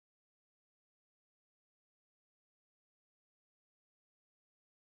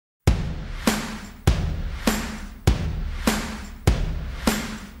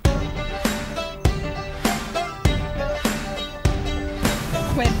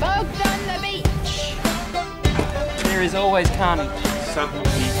Fogged on the beach. There is always carnage. Suddenly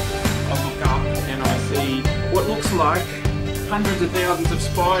I look up and I see what looks like hundreds of thousands of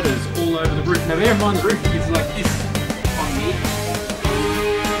spiders all over the roof. Now bear in mind the roof is like this on the edge.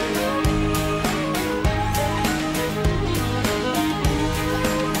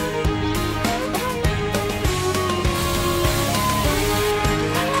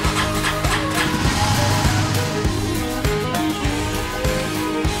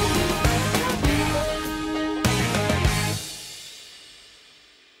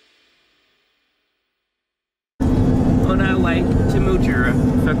 On our way to Mildura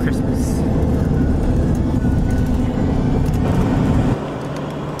for Christmas.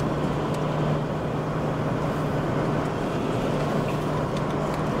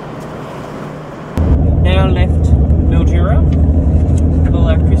 Now left Mildura for all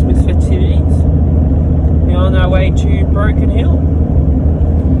our Christmas festivities. Now on our way to Broken Hill,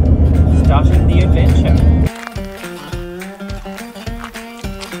 starting the adventure.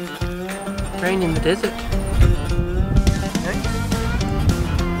 Rain in the desert.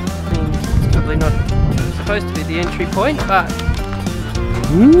 Probably not supposed to be the entry point, but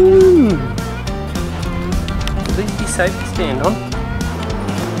at least be safe to stand on.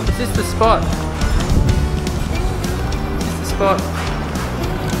 Is this the spot? Is this the spot?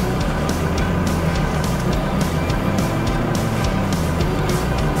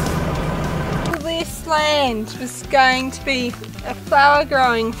 This land was going to be a flower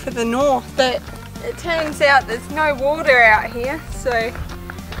growing for the north, but it turns out there's no water out here, so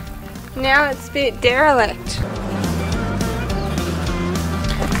now it's a bit derelict.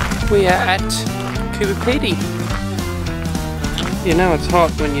 We are at Kubapedi. You know it's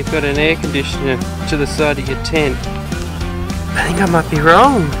hot when you've got an air conditioner to the side of your tent. I think I might be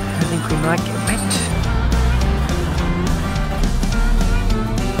wrong. I think we might get wet.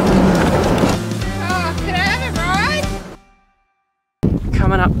 Oh, can I have a ride?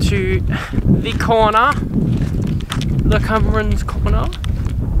 Coming up to the corner, the Cumberland's corner.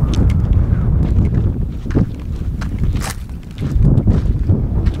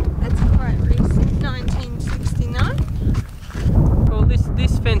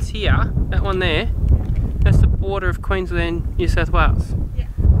 This fence here, that one there, that's the border of Queensland, New South Wales. Yeah.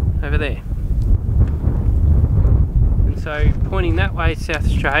 Over there. And so pointing that way is South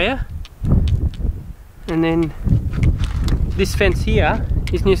Australia. And then this fence here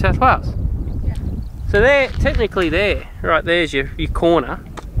is New South Wales. Yeah. So there, technically there, right there's your corner.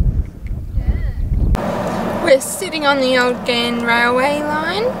 Yeah. We're sitting on the old Ghan railway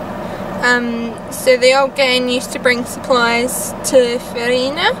line. So the old Ghan used to bring supplies to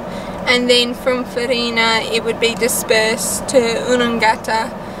Farina, and then from Farina it would be dispersed to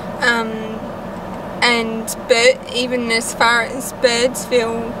Unangata, and even as far as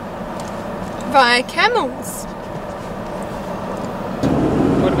Birdsville via camels.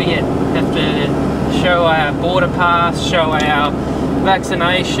 What do we get? Have to show our border pass, show our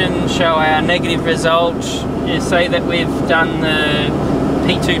vaccination, show our negative result, say that we've done the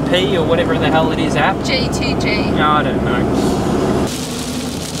P2P or whatever the hell it is app. G2G. No, I don't know.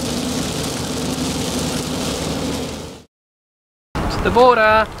 It's the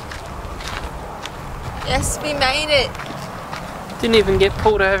border. Yes, we made it. Didn't even get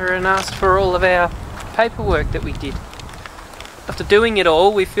pulled over and asked for all of our paperwork that we did. After doing it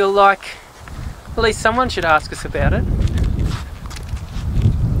all, we feel like at least someone should ask us about it.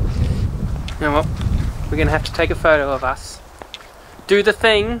 You know what? We're going to have to take a photo of us. Do the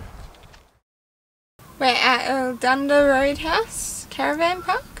thing. We're at Eldunda Roadhouse Caravan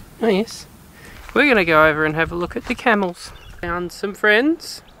Park. Oh yes. We're going to go over and have a look at the camels. Found some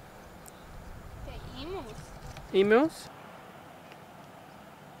friends. The emus. Emails.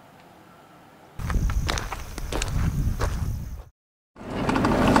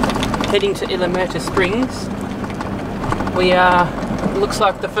 Heading to Illamerta Springs. We are, looks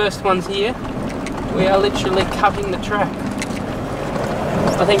like the first one's here. We are literally cutting the track.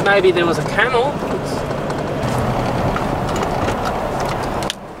 I think maybe there was a camel.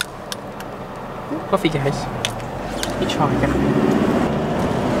 Off he goes. Hitchhiker.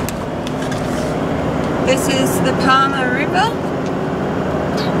 This is the Palmer River.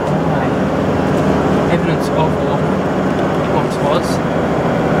 Evidence of what it once was.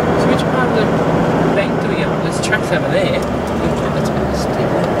 So which part of the bank do we go? There's tracks over there. That's a bit steep.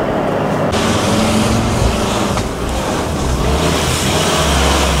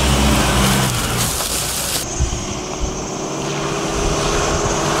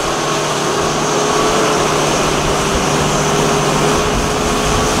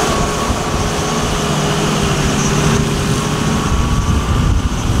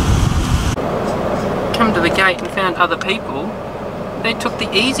 to the gate and found other people, they took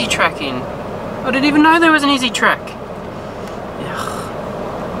the easy track in. I didn't even know there was an easy track.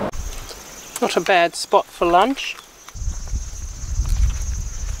 Ugh. Not a bad spot for lunch.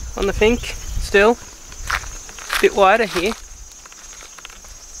 On the Fink, still. A bit wider here.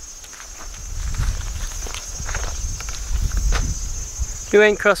 We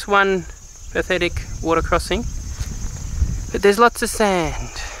won't cross one pathetic water crossing, but there's lots of sand.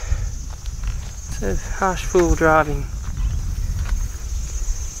 So harsh fool driving.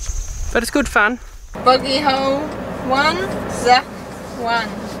 But it's good fun. Buggy hole 1, Zach 1.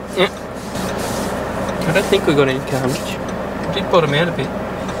 Yeah. I don't think we got any carnage. We did bottom out a bit.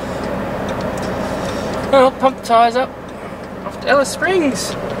 Well, pump the tyres up. Off to Alice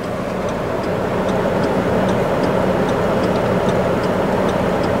Springs.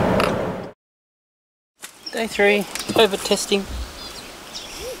 Day 3, over testing.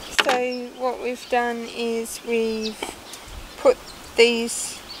 So what we've done is we've put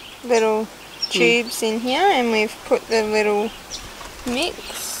these little tubes in here, and we've put the little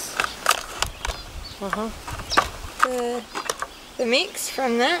mix, the mix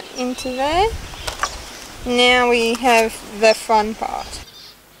from that into there. Now we have the fun part.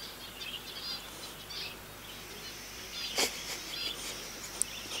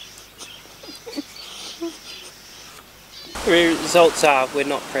 The results are we're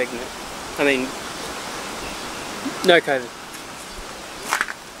not pregnant. I mean, no COVID.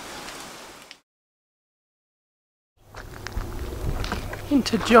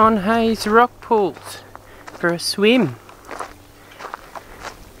 Into John Hayes rock pools for a swim.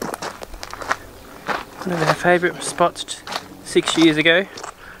 One of our favourite spots 6 years ago.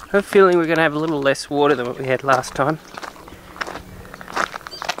 I have a feeling we're going to have a little less water than what we had last time.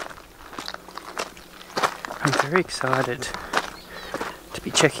 I'm very excited to be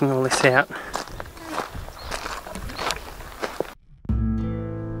checking all this out.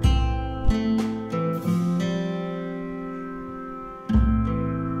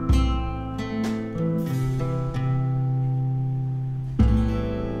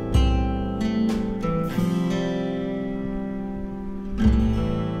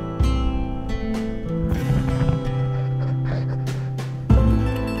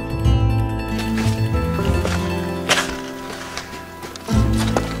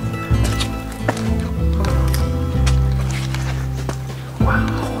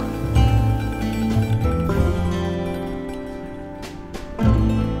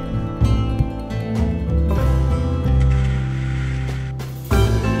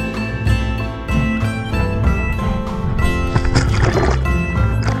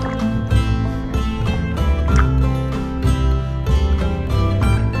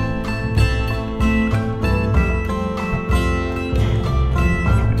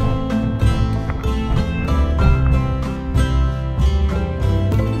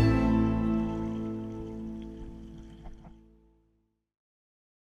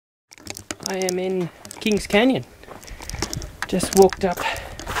 I am in Kings Canyon. Just walked up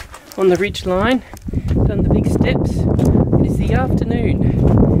on the ridge line, done the big steps. It is the afternoon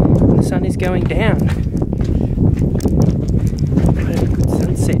and the sun is going down. What a good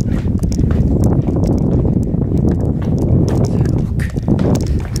sunset.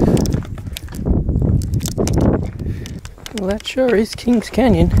 Look. Well, that sure is Kings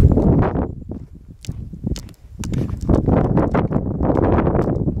Canyon.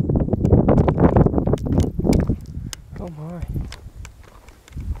 Oh my.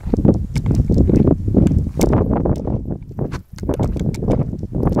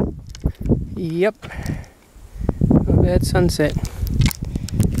 Yep. Not a bad sunset.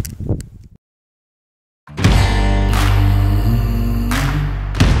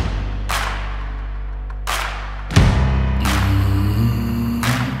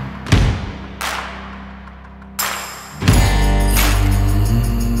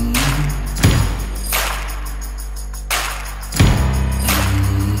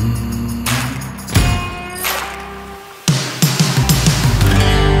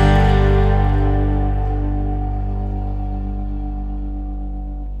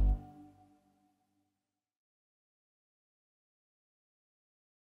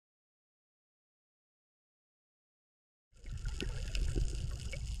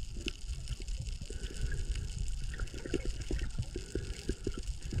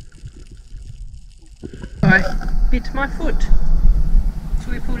 I bit my foot,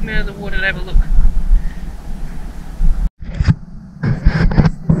 so we pulled him out of the water to have a look.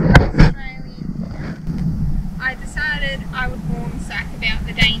 I decided I would warn Zach about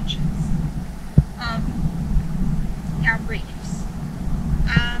the dangers of our reefs.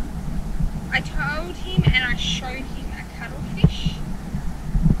 I told him, and and I showed him a cuttlefish,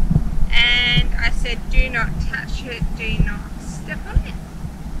 and I said, do not touch it, do not step on it.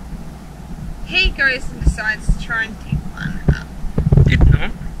 He goes and decides to try and pick one up.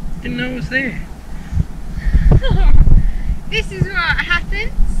 Didn't know it was there. This is what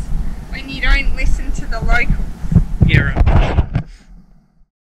happens when you don't listen to the locals. Yeah, right.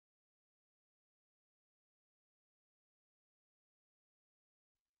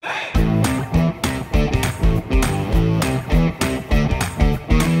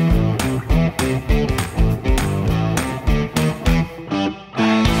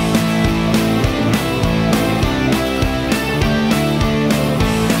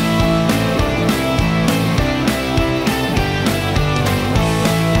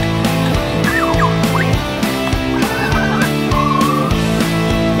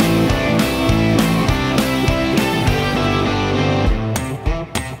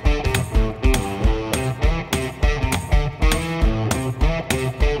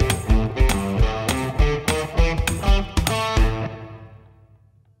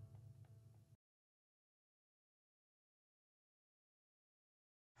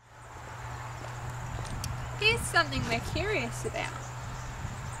 Here's something we're curious about.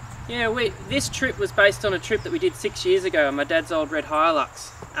 Yeah, this trip was based on a trip that we did 6 years ago on my dad's old red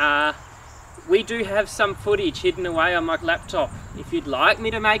Hilux. We do have some footage hidden away on my laptop. If you'd like me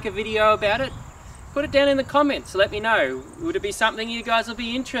to make a video about it, put it down in the comments, let me know. Would it be something you guys will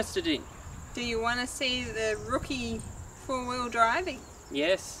be interested in? Do you want to see the rookie four-wheel driving?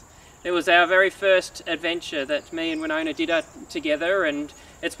 Yes. It was our very first adventure that me and Winona did together, and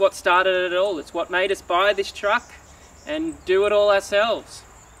it's what started it all. It's what made us buy this truck and do it all ourselves.